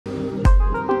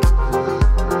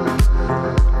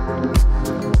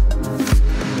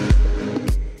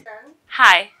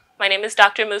My name is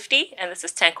Dr. Mufti, and this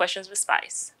is 10 Questions with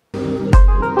Spice.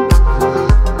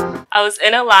 I was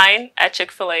in a line at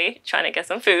Chick-fil-A trying to get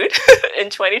some food in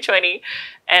 2020,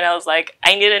 and I was like,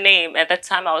 I need a name. At that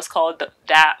time, I was called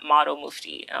that model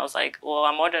Mufti, and I was like, well,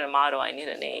 I'm more than a model, I need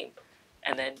a name.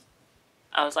 And then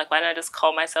I was like, why don't I just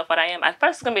call myself what I am? At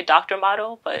first, it was going to be Dr.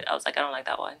 Model, but I was like, I don't like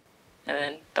that one. And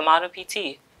then the Model PT.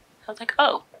 I was like,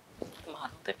 oh, the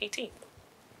Model, the PT.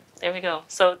 There we go.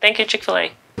 So thank you,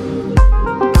 Chick-fil-A.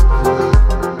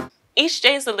 Each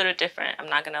day is a little different, I'm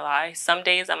not going to lie. Some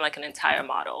days I'm like an entire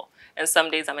model, and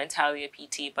some days I'm entirely a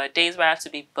PT. But days where I have to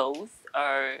be both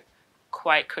are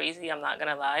quite crazy, I'm not going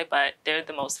to lie. But they're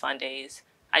the most fun days.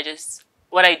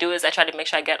 What I do is I try to make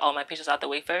sure I get all my patients out the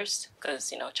way first.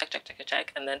 Because, you know,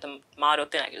 check. And then the model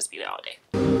thing, I can just be there all day.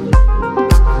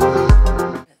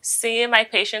 Seeing my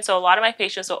patients, so a lot of my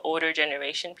patients are older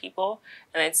generation people.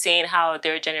 And then seeing how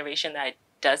their generation that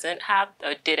doesn't have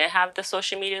or didn't have the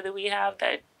social media that we have,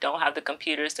 that don't have the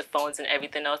computers, the phones, and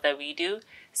everything else that we do,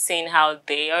 seeing how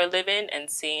they are living and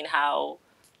seeing how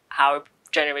our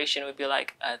generation would be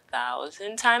like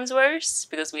 1,000 times worse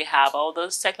because we have all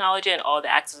those technology and all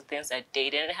the access to things that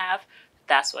they didn't have.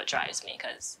 That's what drives me,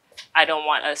 because I don't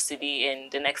want us to be in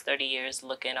the next 30 years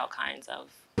looking all kinds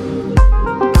of...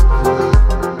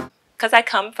 Because I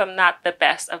come from not the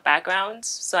best of backgrounds,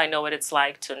 so I know what it's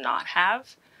like to not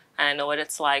have. And I know what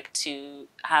it's like to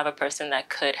have a person that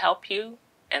could help you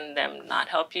and them not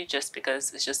help you just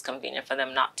because it's just convenient for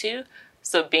them not to.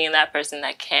 So being that person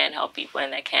that can help people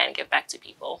and that can give back to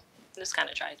people just kind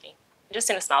of drives me. Just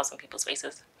seeing the smiles on people's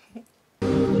faces.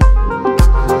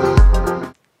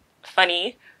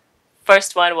 Funny.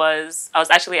 First one was, I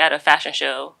was actually at a fashion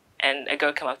show and a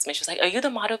girl came up to me. She was like, "Are you the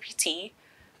model PT?"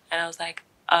 And I was like,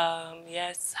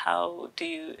 yes, how do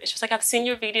you... And she was like, "I've seen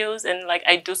your videos and like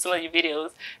I do some of your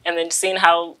videos." And then seeing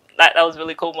how that was a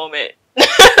really cool moment. In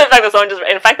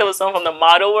fact, there was someone from the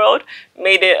model world,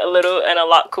 made it a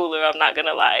lot cooler, I'm not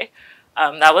gonna lie.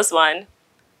 That was one.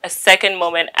 A second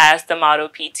moment as the model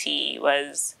PT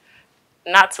was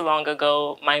not too long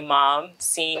ago. My mom,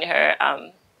 seeing her,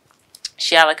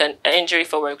 she had like an injury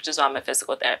for work, which is why I'm a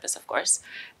physical therapist, of course.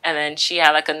 And then she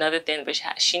had like another thing which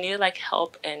she needed like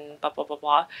help and blah, blah, blah,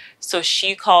 blah. So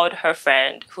she called her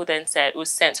friend who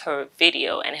sent her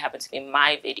video, and it happened to be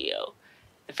my video.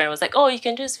 The friend was like, "Oh, you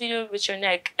can do this video with your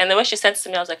neck." And then when she sent it to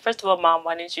me, I was like, first of all, Mom,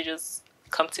 why didn't you just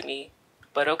come to me?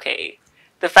 But okay.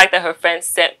 The fact that her friend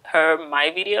sent her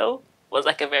my video was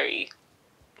like a very,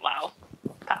 wow,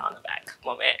 pat on the back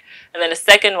moment. And then the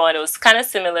second one, it was kind of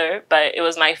similar, but it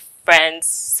was my friend's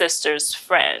sister's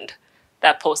friend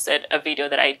that posted a video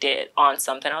that I did on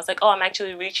something. I was like, oh, I'm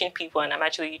actually reaching people and I'm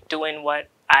actually doing what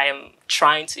I am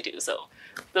trying to do. So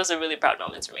those are really proud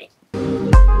moments for me.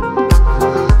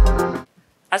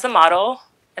 As a model,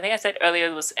 I think I said earlier,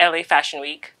 it was LA Fashion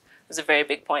Week. It was a very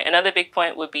big point. Another big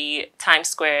point would be Times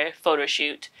Square photo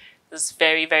shoot. It was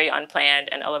very, very unplanned,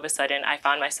 and all of a sudden I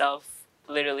found myself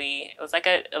literally, it was like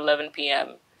at 11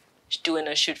 p.m. doing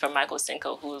a shoot for Michael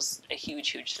Cinco, who's a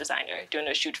huge, huge designer. Doing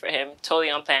a shoot for him, totally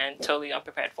unplanned, totally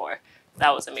unprepared for.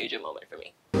 That was a major moment for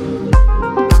me.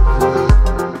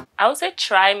 I would say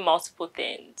try multiple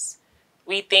things.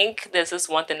 We think this is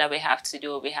one thing that we have to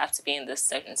do. We have to be in this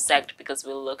certain sect because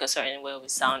we look a certain way, we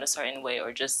sound a certain way,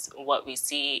 or just what we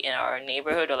see in our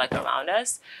neighborhood or like around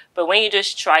us. But when you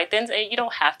just try things, and you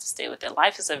don't have to stay with it.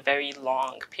 Life is a very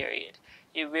long period.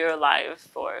 You're alive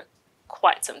for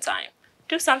quite some time.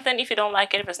 Do something. If you don't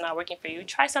like it, if it's not working for you,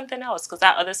 try something else, because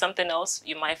that other something else,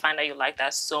 you might find that you like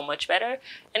that so much better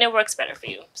and it works better for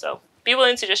you. So be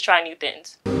willing to just try new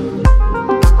things.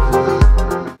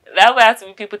 That would have to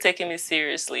be people taking me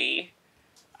seriously.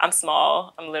 I'm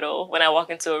small, I'm little. When I walk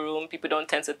into a room, people don't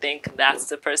tend to think that's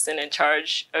the person in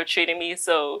charge of treating me.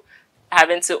 So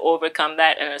having to overcome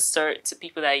that and assert to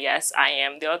people that yes, I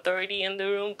am the authority in the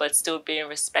room, but still being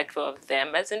respectful of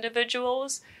them as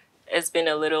individuals, has been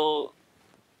a little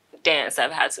dance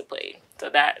I've had to play. So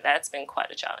that's been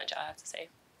quite a challenge, I have to say.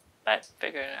 But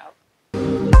figuring it out.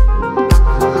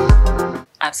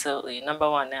 Absolutely. Number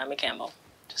one, Naomi Campbell.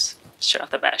 Just straight off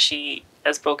the bat, she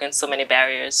has broken so many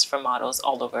barriers for models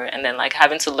all over. And then like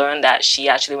having to learn that she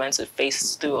actually went to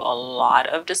face through a lot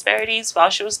of disparities while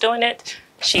she was doing it.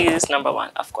 She is number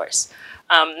one, of course.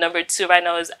 Number two right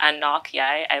now is Anok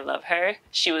Yai. I love her.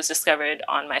 She was discovered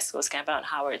on my school's campus, on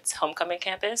Howard's homecoming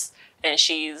campus. And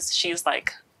she's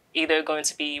like either going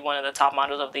to be one of the top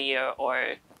models of the year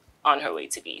or on her way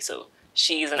to be. So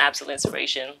she's an absolute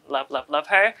inspiration. Love, love, love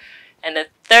her. And the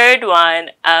third one,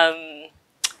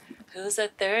 who's the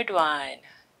third one?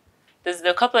 There's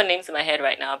a couple of names in my head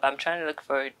right now, but I'm trying to look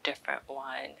for a different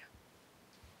one.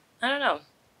 I don't know.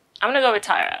 I'm gonna go with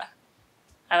Tyra.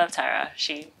 I love Tyra.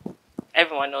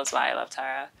 Everyone knows why I love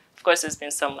Tyra. Of course, there's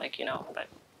been some like, but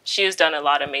she has done a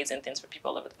lot of amazing things for people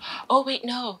all over. Oh wait,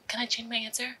 no. Can I change my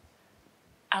answer?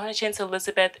 I want to change to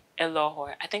Elizabeth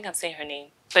Elohor. I think I'm saying her name,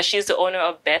 but she's the owner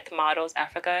of Beth Models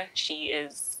Africa. She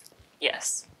is,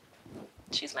 yes,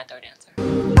 she's my third answer.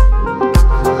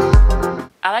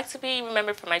 I like to be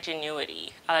remembered for my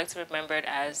genuity. I like to be remembered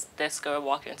as this girl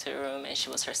walked into a room and she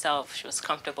was herself. She was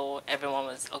comfortable. Everyone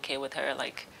was okay with her.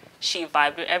 Like, she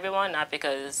vibed with everyone, not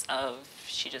because of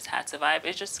she just had to vibe.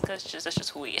 It's just because that's just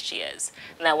who she is.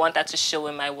 And I want that to show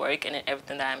in my work and in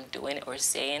everything that I'm doing or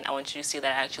saying. I want you to see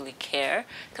that I actually care,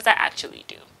 because I actually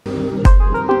do.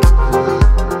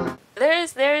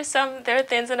 There are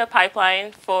things in the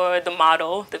pipeline for the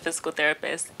model, the physical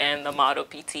therapist, and the model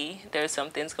PT. There's some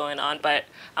things going on, but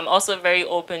I'm also very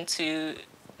open to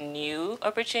new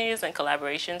opportunities and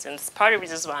collaborations, and it's part of the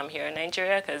reasons why I'm here in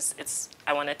Nigeria, because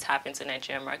I want to tap into the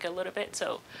Nigerian market a little bit.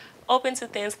 So open to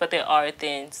things, but there are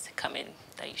things coming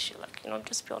that you should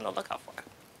just be on the lookout for.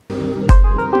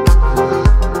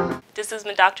 This has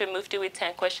been Dr. Mufti with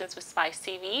 10 Questions with Spice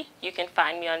TV. You can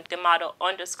find me on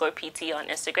 @themodel_PT on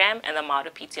Instagram and the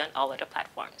model PT on all other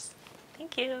platforms.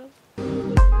 Thank you.